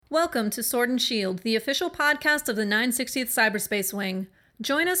Welcome to Sword and Shield, the official podcast of the 960th Cyberspace Wing.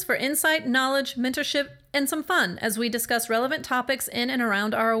 Join us for insight, knowledge, mentorship, and some fun as we discuss relevant topics in and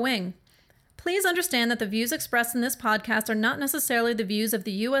around our wing. Please understand that the views expressed in this podcast are not necessarily the views of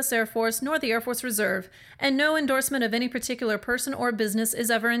the U.S. Air Force nor the Air Force Reserve, and no endorsement of any particular person or business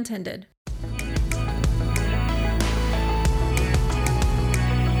is ever intended.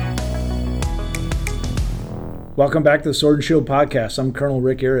 Welcome back to the Sword and Shield podcast. I'm Colonel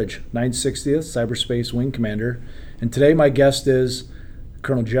Rick Eridge, 960th Cyberspace Wing Commander, and today my guest is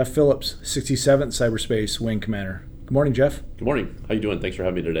Colonel Jeff Phillips, 67th Cyberspace Wing Commander. Good morning, Jeff. Good morning. How you doing? Thanks for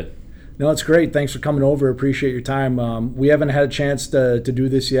having me today. No, it's great. Thanks for coming over. Appreciate your time. We haven't had a chance to do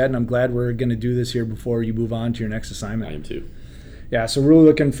this yet, and I'm glad we're going to do this here before you move on to your next assignment. I am too. Yeah, so really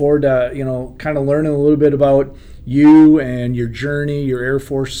looking forward to, kind of learning a little bit about you and your journey, your Air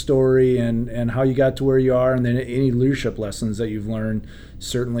Force story, and how you got to where you are, and then any leadership lessons that you've learned.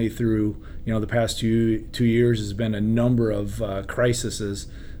 Certainly through, the past two years has been a number of crises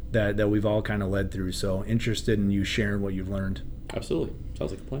that we've all kind of led through. So interested in you sharing what you've learned. Absolutely.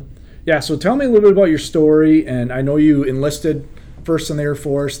 Sounds like a plan. Yeah, so tell me a little bit about your story. And I know you enlisted first in the Air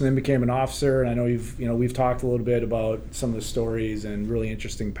Force and then became an officer, and I know we've talked a little bit about some of the stories and really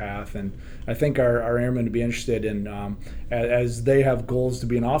interesting path, and I think our airmen would be interested in as they have goals to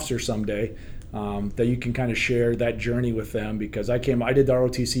be an officer someday, that you can kind of share that journey with them, because I did the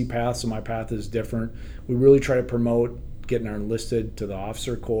ROTC path, so my path is different. We really try to promote getting our enlisted to the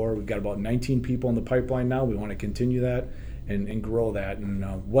officer corps. We've got about 19 people in the pipeline now. We want to continue that and grow that,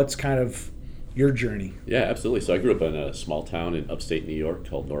 and what's kind of your journey? Yeah, absolutely. So I grew up in a small town in upstate New York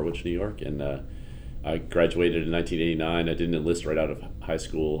called Norwich, New York, and I graduated in 1989. I didn't enlist right out of high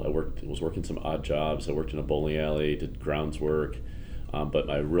school. I was working some odd jobs. I worked in a bowling alley, did grounds work, but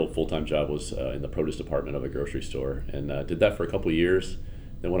my real full-time job was in the produce department of a grocery store, and did that for a couple of years.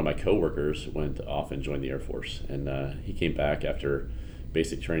 Then one of my coworkers went off and joined the Air Force, and he came back after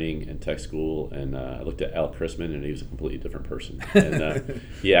basic training and tech school, and I looked at Al Chrisman, and he was a completely different person. And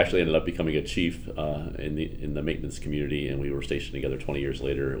he actually ended up becoming a chief in the maintenance community, and we were stationed together 20 years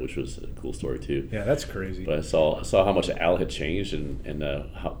later, which was a cool story too. Yeah, that's crazy. But I saw how much Al had changed, and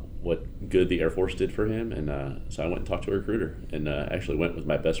what good the Air Force did for him, and so I went and talked to a recruiter, and actually went with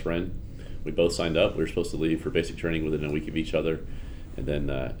my best friend. We both signed up. We were supposed to leave for basic training within a week of each other, and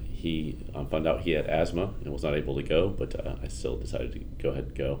then he found out he had asthma and was not able to go, but I still decided to go ahead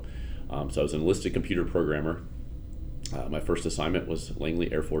and go. So I was an enlisted computer programmer. My first assignment was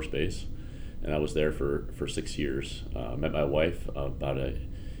Langley Air Force Base, and I was there for 6 years. Met my wife about a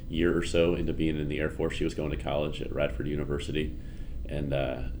year or so into being in the Air Force. She was going to college at Radford University, and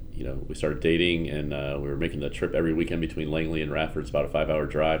we started dating, and we were making the trip every weekend between Langley and Radford. It's about a 5-hour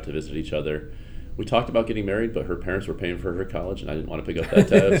drive to visit each other. We talked about getting married, but her parents were paying for her college, and I didn't want to pick up that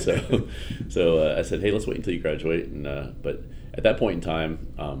tab. So I said, hey, let's wait until you graduate. And but at that point in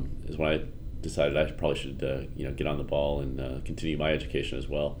time is when I decided I probably should get on the ball and continue my education as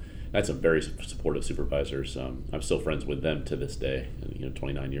well. I had some very supportive supervisors. I'm still friends with them to this day,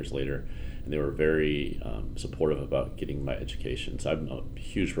 29 years later, and they were very supportive about getting my education. So I'm a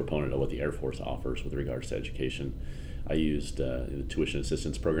huge proponent of what the Air Force offers with regards to education. I used the tuition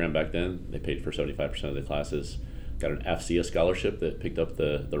assistance program back then. They paid for 75% of the classes. Got an AFCEA scholarship that picked up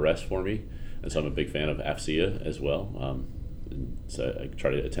the rest for me, and so I'm a big fan of AFCEA as well. And so I try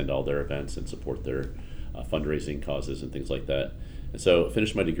to attend all their events and support their fundraising causes and things like that. And so I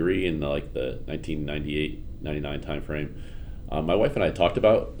finished my degree in the 1998-99 timeframe. My wife and I talked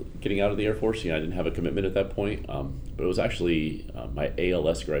about getting out of the Air Force. I didn't have a commitment at that point, but it was actually my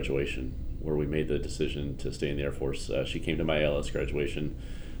ALS graduation where we made the decision to stay in the Air Force. She came to my ALS graduation,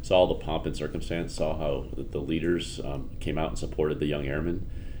 saw all the pomp and circumstance, saw how the leaders came out and supported the young airmen,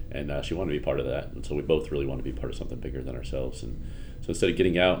 and she wanted to be part of that. And so we both really wanted to be part of something bigger than ourselves. And so instead of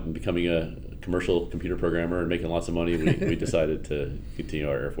getting out and becoming a commercial computer programmer and making lots of money, we decided to continue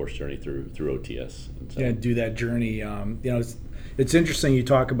our Air Force journey through OTS. And so, yeah, do that journey. It's interesting you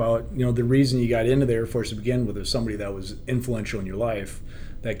talk about, the reason you got into the Air Force to begin with is somebody that was influential in your life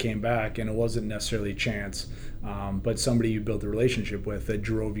that came back, and it wasn't necessarily chance, but somebody you built a relationship with that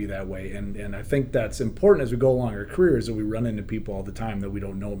drove you that way. And I think that's important as we go along our careers, that we run into people all the time that we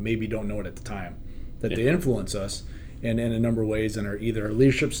don't know it at the time, that they influence us in a number of ways, and are either our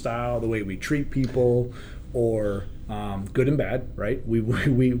leadership style, the way we treat people, or good and bad, right? We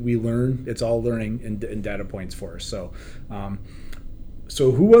learn. It's all learning and data points for us. So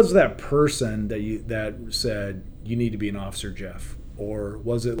who was that person that said you need to be an officer, Jeff? Or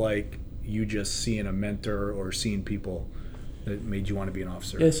was it like you just seeing a mentor or seeing people that made you want to be an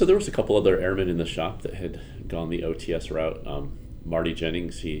officer? Yeah, so there was a couple other airmen in the shop that had gone the OTS route. Marty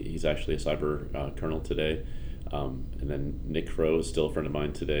Jennings, he's actually a cyber colonel today. And then Nick Crow is still a friend of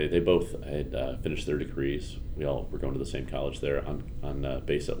mine today. They both had finished their degrees. We all were going to the same college there on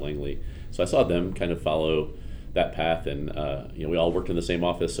base at Langley. So I saw them kind of follow that path, and we all worked in the same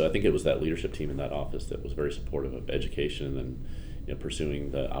office. So I think it was that leadership team in that office that was very supportive of education and then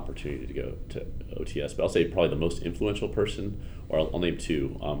pursuing the opportunity to go to OTS. But I'll say probably the most influential person, or I'll name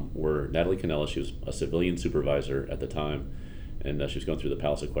two, were Natalie Cannella. She was a civilian supervisor at the time, and she was going through the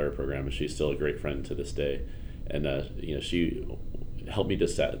Palace Acquire program, and she's still a great friend to this day. And she helped me to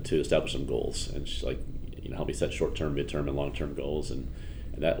establish some goals, and she's helped me set short-term, mid-term, and long-term goals, and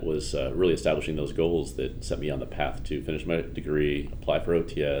that was really establishing those goals that set me on the path to finish my degree, apply for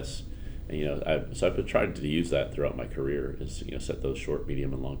OTS, and I've tried to use that throughout my career, is set those short,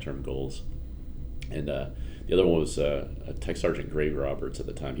 medium, and long-term goals. And the other one was Tech Sergeant Greg Roberts at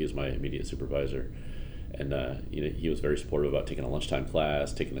the time. He was my immediate supervisor. And he was very supportive about taking a lunchtime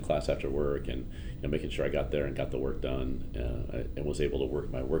class, taking the class after work, and making sure I got there and got the work done, and was able to work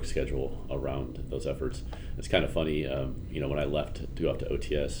my work schedule around those efforts. It's kind of funny, when I left to go up to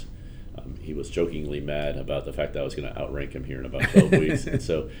OTS, he was jokingly mad about the fact that I was going to outrank him here in about 12 weeks. And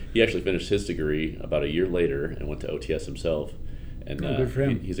so he actually finished his degree about a year later and went to OTS himself. And good for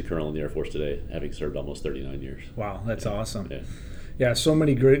him. He's a colonel in the Air Force today, having served almost 39 years. Wow, that's awesome. Yeah. Yeah, so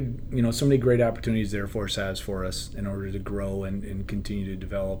many great opportunities the Air Force has for us in order to grow and continue to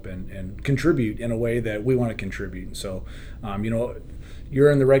develop and contribute in a way that we want to contribute. And so, you're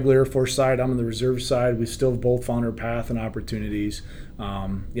in the regular Air Force side, I'm on the reserve side. We still both found our path and opportunities,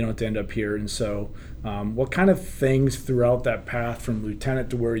 to end up here. And so, what kind of things throughout that path from lieutenant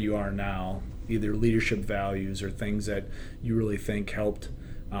to where you are now, either leadership values or things that you really think helped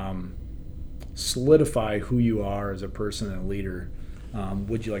solidify who you are as a person and a leader,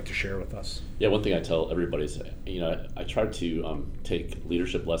 would you like to share with us? Yeah, one thing I tell everybody is, I try to take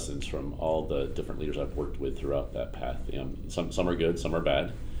leadership lessons from all the different leaders I've worked with throughout that path. Some are good, some are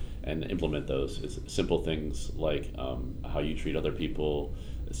bad, and implement those. It's simple things like how you treat other people,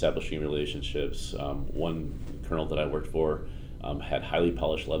 establishing relationships. One colonel that I worked for had highly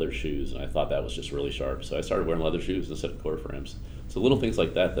polished leather shoes, and I thought that was just really sharp. So I started wearing leather shoes instead of core frames. So little things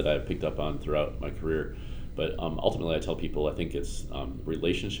like that I picked up on throughout my career. But ultimately, I tell people, I think it's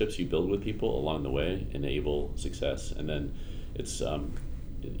relationships you build with people along the way enable success. And then it's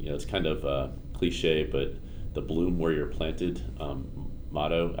it's kind of cliche, but the bloom where you're planted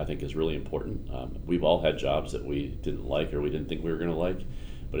motto I think is really important. We've all had jobs that we didn't like or we didn't think we were going to like,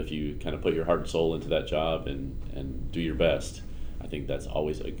 but if you kind of put your heart and soul into that job and do your best, I think that's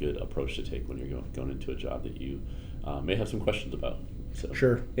always a good approach to take when you're going into a job that you may have some questions about. So.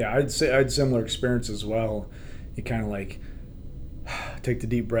 Sure. Yeah, I'd say I had similar experience as well. You kind of take the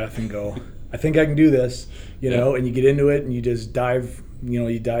deep breath and go, I think I can do this, and you get into it and you just dive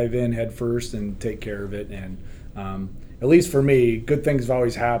in head first and take care of it. And at least for me, good things have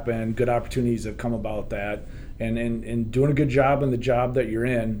always happened. Good opportunities have come about that. And doing a good job in the job that you're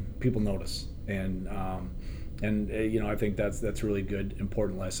in, people notice. And I think that's really good,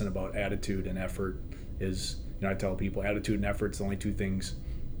 important lesson about attitude and effort is, I tell people attitude and effort is the only two things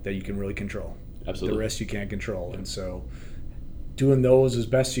that you can really control. Absolutely. The rest you can't control. Yeah. And so doing those as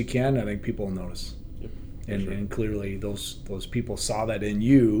best you can, I think people will notice. Yep, and clearly those people saw that in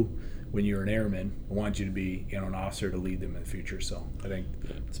you when you were an airman and want you to be an officer to lead them in the future. So I think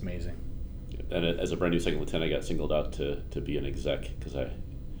it's amazing. And as a brand new second lieutenant, I got singled out to be an exec because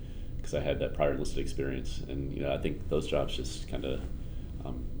I had that prior enlisted experience. And I think those jobs just kind of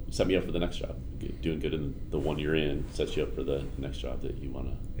set me up for the next job. Doing good in the one you're in sets you up for the next job that you want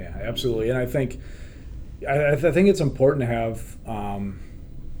to. Yeah, absolutely. And I think it's important to have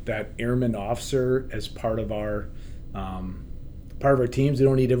that airman officer as part of our teams. We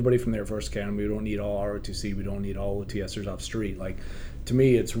don't need everybody from the Air Force Academy. We don't need all ROTC. We don't need all OTSers off the street. To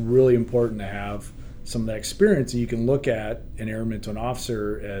me, it's really important to have some of that experience, and you can look at an airman to an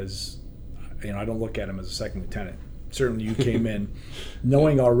officer as, I don't look at him as a second lieutenant. Certainly you came in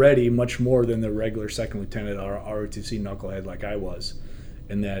knowing already much more than the regular second lieutenant or ROTC knucklehead like I was,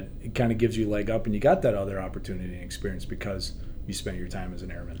 and that it kind of gives you a leg up and you got that other opportunity and experience because you spent your time as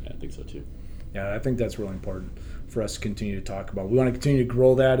an airman. Yeah, I think so too. Yeah, I think that's really important for us to continue to talk about. We want to continue to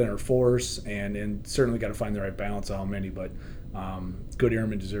grow that in our force and certainly got to find the right balance on how many, but good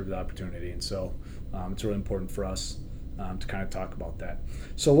airmen deserve the opportunity, and so it's really important for us to kind of talk about that.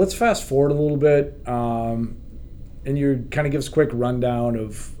 So let's fast forward a little bit. And you kind of give us a quick rundown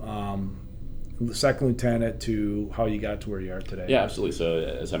of the second lieutenant to how you got to where you are today. Yeah, absolutely. So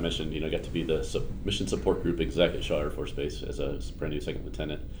as I mentioned, got to be the mission support group exec at Shaw Air Force Base as a brand new second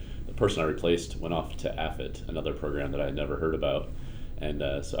lieutenant. The person I replaced went off to AFIT, another program that I had never heard about, and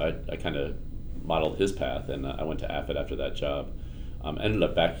so I kind of modeled his path, and I went to AFIT after that job. Ended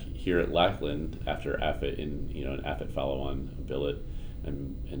up back here at Lackland after AFIT in an AFIT follow-on billet,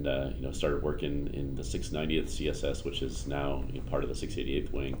 and started working in the 690th CSS, which is now part of the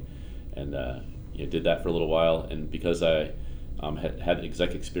 688th wing, and did that for a little while. And because I had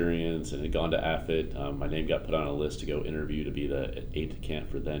exec experience and had gone to AFIT, my name got put on a list to go interview to be the aide-de-camp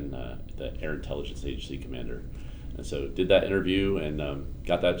for then the Air Intelligence Agency commander. And so did that interview and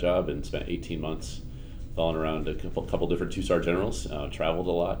got that job and spent 18 months following around a couple different two-star generals, traveled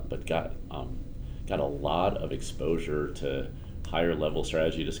a lot, but got a lot of exposure to higher level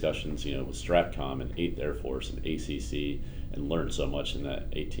strategy discussions, with STRATCOM and 8th Air Force and ACC, and learned so much in that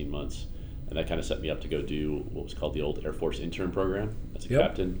 18 months. And that kind of set me up to go do what was called the old Air Force intern program as a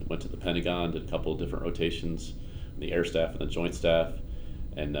captain. Went to the Pentagon, did a couple of different rotations, the Air Staff and the Joint Staff,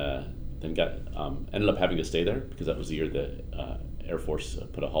 and then ended up having to stay there because that was the year that Air Force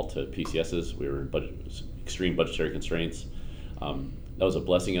put a halt to PCSs. We were in extreme budgetary constraints. That was a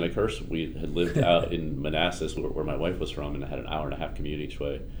blessing and a curse. We had lived out in Manassas, where my wife was from, and I had an hour and a half commute each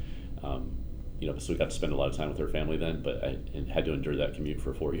way. So we got to spend a lot of time with her family then, but I had to endure that commute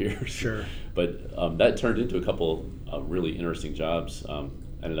for 4 years. Sure. But that turned into a couple really interesting jobs.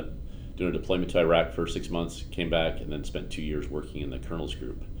 Ended up doing a deployment to Iraq for 6 months, came back, and then spent 2 years working in the colonel's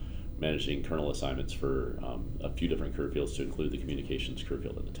group, managing colonel assignments for a few different career fields, to include the communications career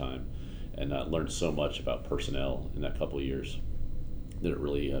field at the time, and learned so much about personnel in that couple of years that it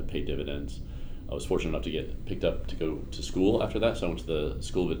really paid dividends. I was fortunate enough to get picked up to go to school after that, so I went to the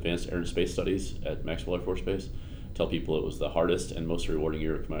School of Advanced Air and Space Studies at Maxwell Air Force Base. Tell people it was the hardest and most rewarding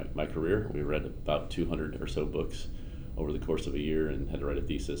year of my career. We read about 200 or so books over the course of a year and had to write a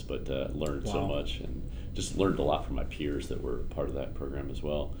thesis, but learned so much, and just learned a lot from my peers that were part of that program as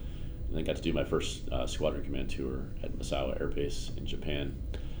well. And then got to do my first squadron command tour at Misawa Air Base in Japan.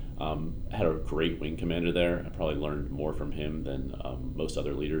 Had a great wing commander there. I probably learned more from him than most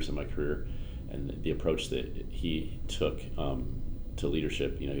other leaders in my career, and the approach that he took to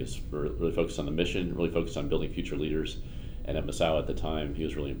leadership. He was really focused on the mission, really focused on building future leaders. And at Misawa at the time, he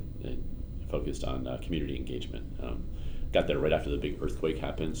was really focused on community engagement. Got there right after the big earthquake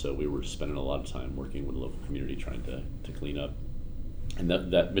happened, so we were spending a lot of time working with the local community trying to clean up. And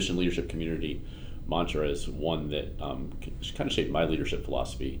that mission leadership community mantra is one that kind of shaped my leadership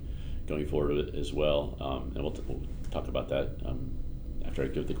philosophy going forward as well. And we'll talk about that after I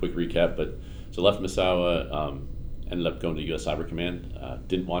give the quick recap. But so left Misawa, ended up going to U.S. Cyber Command.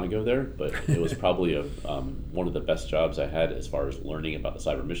 Didn't want to go there, but it was probably one of the best jobs I had as far as learning about the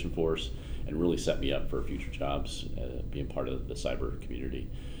cyber mission force, and really set me up for future jobs, being part of the cyber community.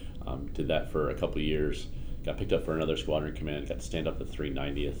 Did that for a couple of years. Got picked up for another squadron command, got to stand up the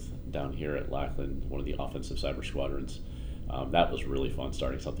 390th down here at Lackland, one of the offensive cyber squadrons. That was really fun,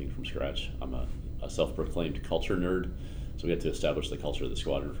 starting something from scratch. I'm a self-proclaimed culture nerd, so we had to establish the culture of the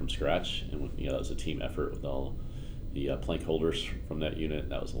squadron from scratch, and that was a team effort with all the plank holders from that unit.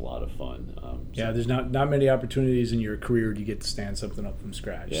 That was a lot of fun. There's not many opportunities in your career to get to stand something up from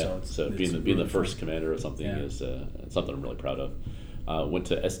scratch. Yeah, so being the first commander of something is something I'm really proud of. Went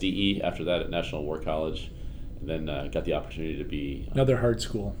to SDE after that at National War College, and then got the opportunity to be another hard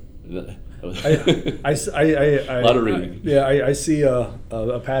school. A lot of reading. I see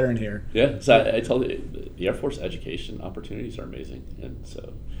a pattern here. Yeah, so I told you, the Air Force education opportunities are amazing, and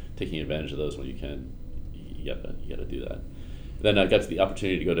so taking advantage of those when you can, you gotta do that. Then I got to the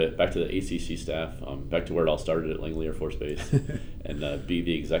opportunity to go back to the ACC staff, back to where it all started at Langley Air Force Base, and be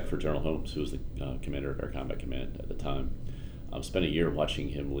the exec for General Holmes, who was the commander of Air Combat Command at the time. Spent a year watching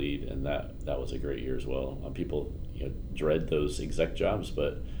him lead, and that was a great year as well. People dread those exec jobs,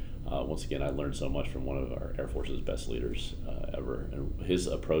 but once again, I learned so much from one of our Air Force's best leaders ever. And his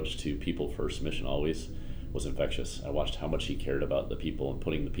approach to people first, mission always, was infectious. I watched how much he cared about the people and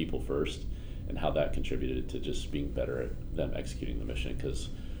putting the people first, and how that contributed to just being better at them executing the mission. Because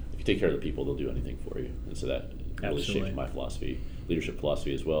if you take care of the people, they'll do anything for you. And so that really shaped my leadership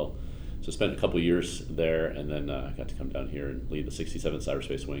philosophy as well. So spent a couple of years there, and then got to come down here and lead the 67th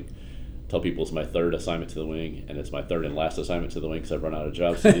Cyberspace Wing. Tell people it's my third assignment to the wing, and it's my third and last assignment to the wing because I've run out of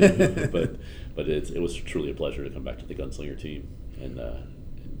jobs to do. but it was truly a pleasure to come back to the Gunslinger team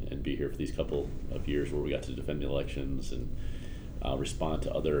and be here for these couple of years where we got to defend the elections and respond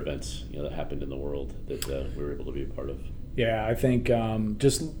to other events that happened in the world that we were able to be a part of. Yeah, I think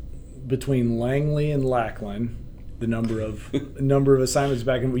just between Langley and Lackland, the number of assignments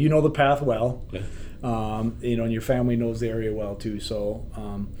back in, the path well, yeah. And your family knows the area well too. So,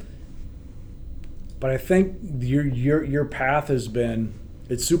 but I think your path has been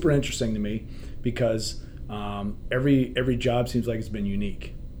it's super interesting to me because every job seems like it's been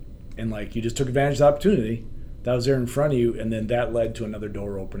unique, and like you just took advantage of the opportunity that was there in front of you, and then that led to another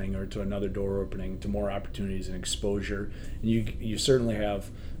door opening or to another door opening to more opportunities and exposure. And you certainly have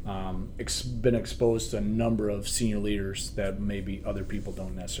been exposed to a number of senior leaders that maybe other people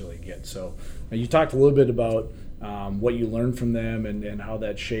don't necessarily get. So you talked a little bit about what you learned from them and how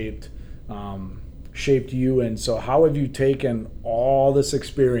that shaped you. And so how have you taken all this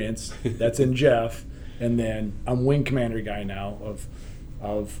experience that's in Jeff, and then I'm wing commander guy now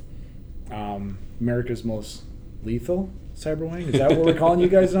of America's most lethal cyber wing? Is that what we're calling you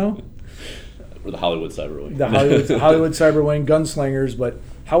guys now? We're the Hollywood Cyber Wing. The Hollywood Cyber Wing gunslingers. But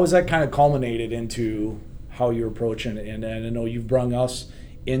how has that kind of culminated into how you're approaching it? And I know you've brought us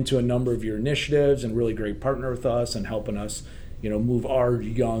into a number of your initiatives and really great partner with us and helping us, move our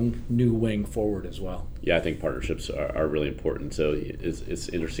young new wing forward as well. Yeah, I think partnerships are really important. So it's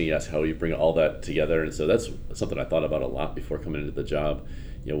interesting you ask how you bring all that together. And so that's something I thought about a lot before coming into the job.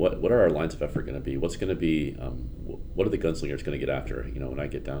 What are our lines of effort going to be? What's going to be, what are the gunslingers going to get after, when I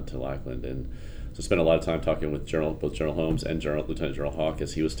get down to Lackland? And so spent a lot of time talking with both General Holmes and Lieutenant General Hawk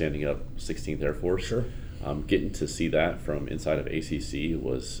as he was standing up 16th Air Force. Sure. Getting to see that from inside of ACC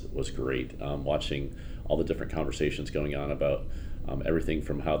was great. Watching all the different conversations going on about everything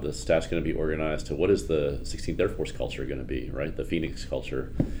from how the staff's going to be organized to what is the 16th Air Force culture going to be, right? The Phoenix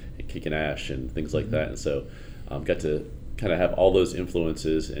culture, and kicking ash and things like that. And so got to kind of have all those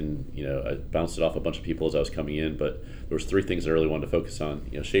influences, and I bounced it off a bunch of people as I was coming in, but there was three things I really wanted to focus on,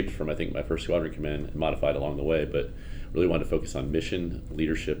 shaped from I think my first squadron command and modified along the way, but really wanted to focus on mission,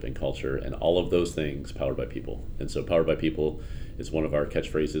 leadership, and culture, and all of those things powered by people. And so powered by people is one of our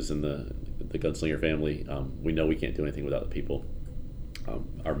catchphrases in the Gunslinger family. We know we can't do anything without the people.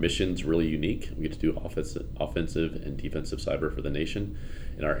 Our mission's really unique. We get to do offensive and defensive cyber for the nation,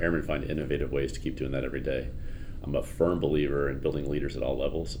 and our airmen find innovative ways to keep doing that every day. I'm a firm believer in building leaders at all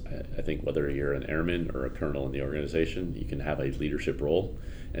levels. I think whether you're an airman or a colonel in the organization, you can have a leadership role,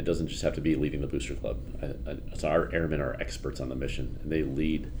 and it doesn't just have to be leading the booster club. So our airmen are experts on the mission, and they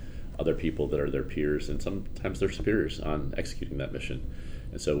lead other people that are their peers and sometimes their superiors on executing that mission.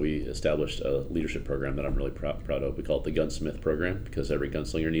 And so we established a leadership program that I'm really proud of. We call it the Gunsmith program because every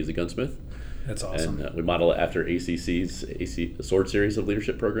gunslinger needs a gunsmith. That's awesome. And we model it after ACC's Sword series of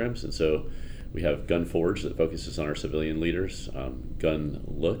leadership programs. And so we have Gun Forge that focuses on our civilian leaders, Gun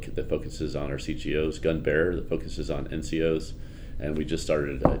Look that focuses on our CGOs, Gun Bearer that focuses on NCOs, and we just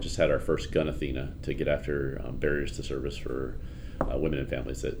had our first Gun Athena to get after barriers to service for women and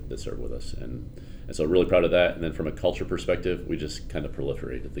families that serve with us. And so really proud of that. And then from a culture perspective, we just kind of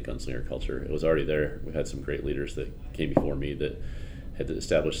proliferated the gunslinger culture. It was already there. We had some great leaders that came before me that had to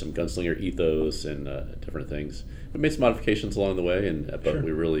establish some gunslinger ethos and different things. We made some modifications along the way, but sure.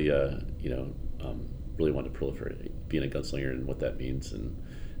 We really, really wanted to proliferate being a gunslinger and what that means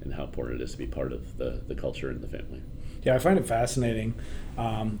and how important it is to be part of the culture and the family. Yeah, I find it fascinating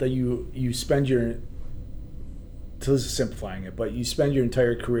that you spend your, so this is simplifying it, but you spend your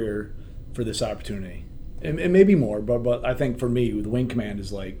entire career for this opportunity, and maybe more, but I think for me, the wing command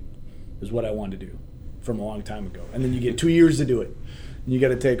is what I wanted to do from a long time ago. And then you get 2 years to do it. And you got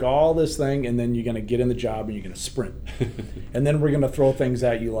to take all this thing, and then you're going to get in the job, and you're going to sprint. And then we're going to throw things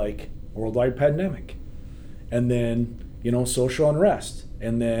at you like worldwide pandemic, and then social unrest,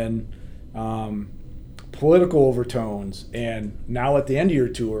 and then political overtones, and now at the end of your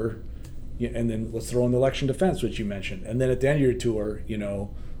tour, and then let's throw in the election defense, which you mentioned, and then at the end of your tour,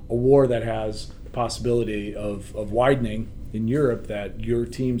 a war that has the possibility of widening in Europe that your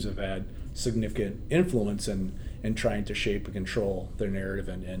teams have had significant influence in trying to shape and control their narrative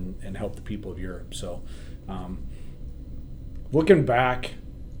and help the people of Europe. So looking back,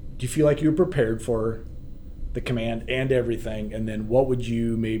 do you feel like you were prepared for the command and everything, and then what would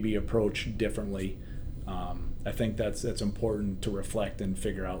you maybe approach differently? I think that's important to reflect and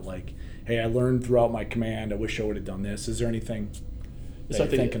figure out, hey, I learned throughout my command, I wish I would have done this. Is there anything that you're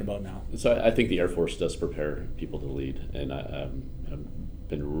thinking about now? So I think the Air Force does prepare people to lead, and I've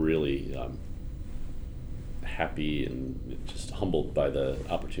been really happy and just humbled by the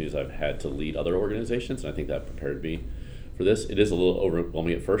opportunities I've had to lead other organizations, and I think that prepared me for this. It is a little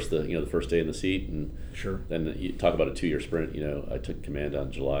overwhelming at first, the first day in the seat, and sure. Then you talk about a 2-year sprint. I took command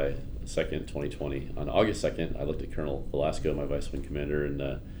on July 2nd, 2020. On August 2nd, I looked at Colonel Velasco, my vice wing commander, and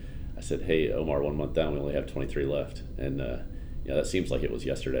I said, "Hey, Omar, 1 month down, we only have 23 left." And that seems like it was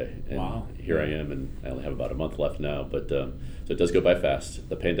yesterday. And wow. Here I am, and I only have about a month left now. But so it does go by fast.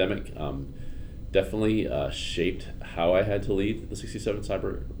 The pandemic definitely shaped how I had to lead the 67th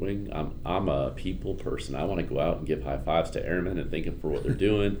Cyber Wing. I'm a people person. I want to go out and give high fives to airmen and thank them for what they're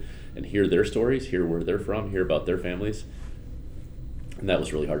doing and hear their stories, hear where they're from, hear about their families. And that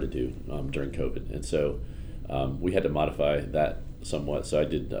was really hard to do during COVID. And so we had to modify that somewhat. So I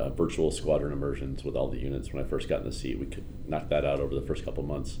did virtual squadron immersions with all the units when I first got in the seat. We could knock that out over the first couple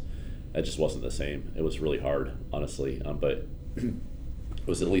months. It just wasn't the same. It was really hard, honestly, but it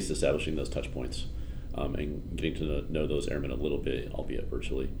was at least establishing those touch points and getting to know those airmen a little bit, albeit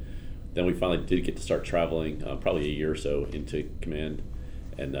virtually. Then we finally did get to start traveling, probably a year or so into command,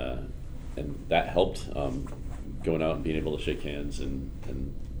 and that helped. Going out and being able to shake hands and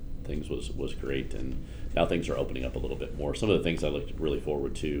things was great. And now things are opening up a little bit more. Some of the things I looked really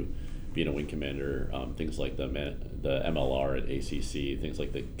forward to, being a wing commander, things like the MLR at ACC, things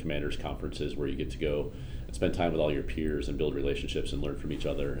like the commanders conferences where you get to go and spend time with all your peers and build relationships and learn from each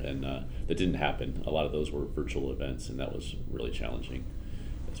other. And that didn't happen. A lot of those were virtual events, and that was really challenging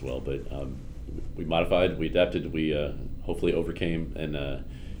as well. But we modified, we adapted, we hopefully overcame. And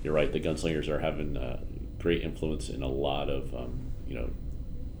you're right, the gunslingers are having great influence in a lot of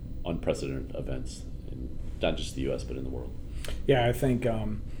unprecedented events, in not just the U.S. but in the world. Yeah, I think.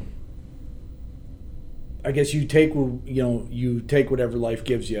 I guess you take whatever life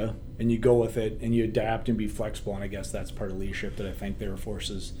gives you and you go with it and you adapt and be flexible. And I guess that's part of leadership that I think the Air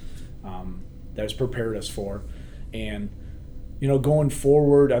Force that has prepared us for. And going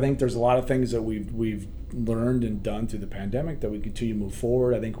forward, I think there's a lot of things that we've learned and done through the pandemic that we continue to move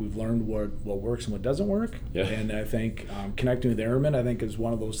forward. I think we've learned what works and what doesn't work. Yeah. And I think connecting with airmen, I think, is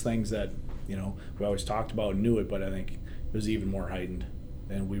one of those things that we always talked about and knew it, but I think it was even more heightened,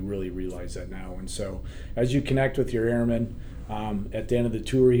 and we really realize that now. And so as you connect with your airmen at the end of the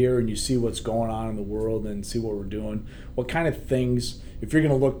tour here and you see what's going on in the world and see what we're doing, what kind of things, if you're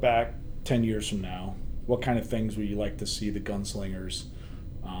going to look back 10 years from now, what kind of things would you like to see the gunslingers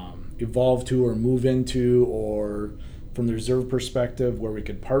evolve to or move into, or from the reserve perspective where we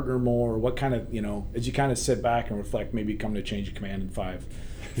could partner more? What kind of, as you kind of sit back and reflect, maybe come to change of command in five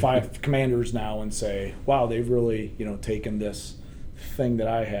commanders now and say, wow, they've really, taken this thing that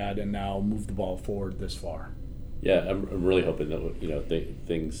I had and now moved the ball forward this far. Yeah, I'm really hoping that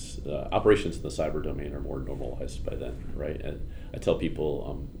things operations in the cyber domain are more normalized by then, right? And I tell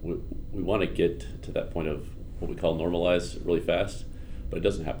people we want to get to that point of what we call normalized really fast, but it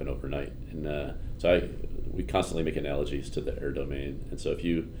doesn't happen overnight. And we constantly make analogies to the air domain. And so if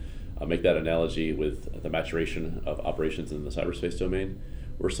you make that analogy with the maturation of operations in the cyberspace domain,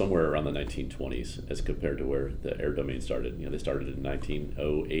 we're somewhere around the 1920s as compared to where the air domain started. They started in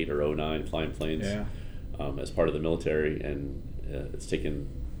 1908 or 09 flying planes. Yeah. As part of the military, and it's taken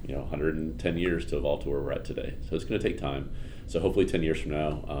 110 years to evolve to where we're at today. So it's going to take time. So hopefully 10 years from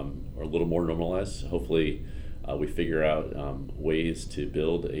now, we're a little more normalized. Hopefully we figure out ways to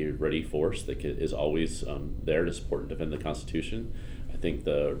build a ready force that is always there to support and defend the Constitution. I think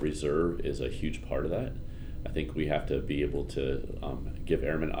the reserve is a huge part of that. I think we have to be able to give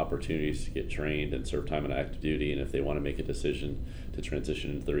airmen opportunities to get trained and serve time on active duty, and if they want to make a decision to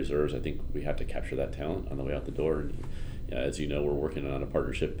transition into the reserves, I think we have to capture that talent on the way out the door. And as you know, we're working on a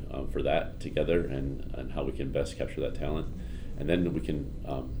partnership for that together, and how we can best capture that talent, and then we can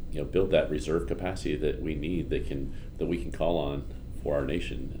build that reserve capacity that we need, that we can call on for our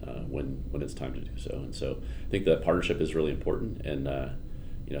nation when it's time to do so. And so I think that partnership is really important, and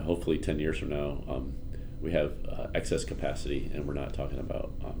hopefully 10 years from now, we have excess capacity, and we're not talking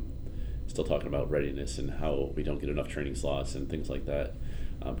about still talking about readiness and how we don't get enough training slots and things like that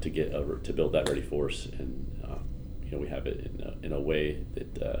to build that ready force. And we have it in a way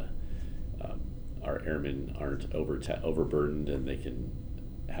that our airmen aren't overburdened, and they can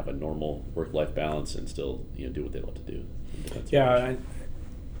have a normal work-life balance and still do what they love to do. Yeah.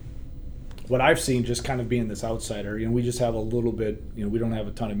 What I've seen, just kind of being this outsider, we just have a little bit, we don't have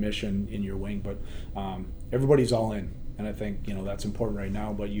a ton of mission in your wing, but everybody's all in. And I think, that's important right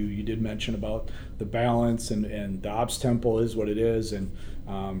now. But you did mention about the balance, and the ops tempo is what it is. And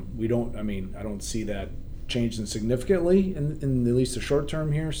I don't see that changing significantly in at least the short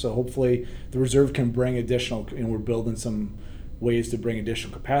term here. So hopefully the reserve can bring additional, we're building some ways to bring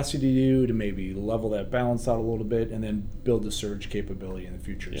additional capacity to you, to maybe level that balance out a little bit, and then build the surge capability in the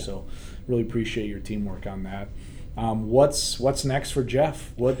future. Yeah. So really appreciate your teamwork on that. What's next for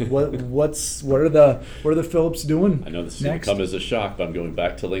Jeff? What are the Phillips doing? I know this is going to come as a shock, but I'm going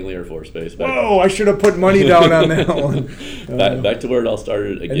back to Langley Air Force Base. Whoa! I should have put money down on that one. Back to where it all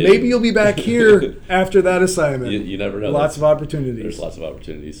started again. And maybe you'll be back here after that assignment. You never know. Lots of opportunities. There's lots of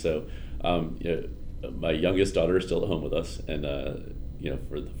opportunities. So, my youngest daughter is still at home with us, and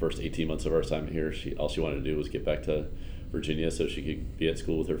for the first 18 months of our time here, all she wanted to do was get back to Virginia so she could be at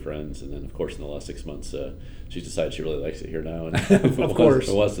school with her friends. And then, of course, in the last 6 months, she's decided she really likes it here now and of course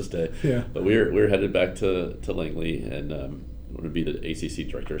wants to stay. Yeah. But we're headed back to Langley, and I'm going to be the ACC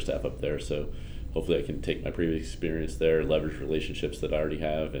director of staff up there. So hopefully I can take my previous experience there, leverage relationships that I already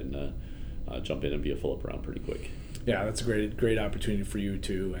have, and jump in and be a full-up round pretty quick. Yeah, that's a great opportunity for you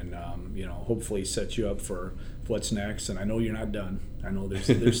too, and hopefully set you up for what's next. And I know you're not done. I know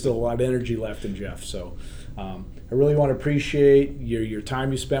there's still a lot of energy left in Jeff. So I really want to appreciate your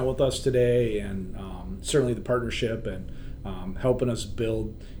time you spent with us today, and certainly the partnership and helping us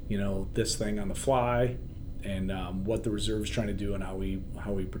build this thing on the fly, and what the reserve's trying to do, and how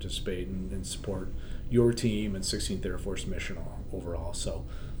we participate and support your team and 16th Air Force mission overall. So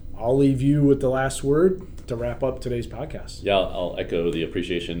I'll leave you with the last word to wrap up today's podcast. Yeah, I'll echo the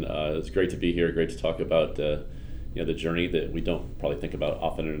appreciation. It's great to be here. Great to talk about the journey that we don't probably think about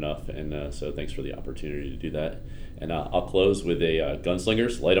often enough. And so thanks for the opportunity to do that. And I'll close with a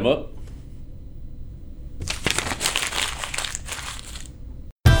Gunslingers, light 'em up.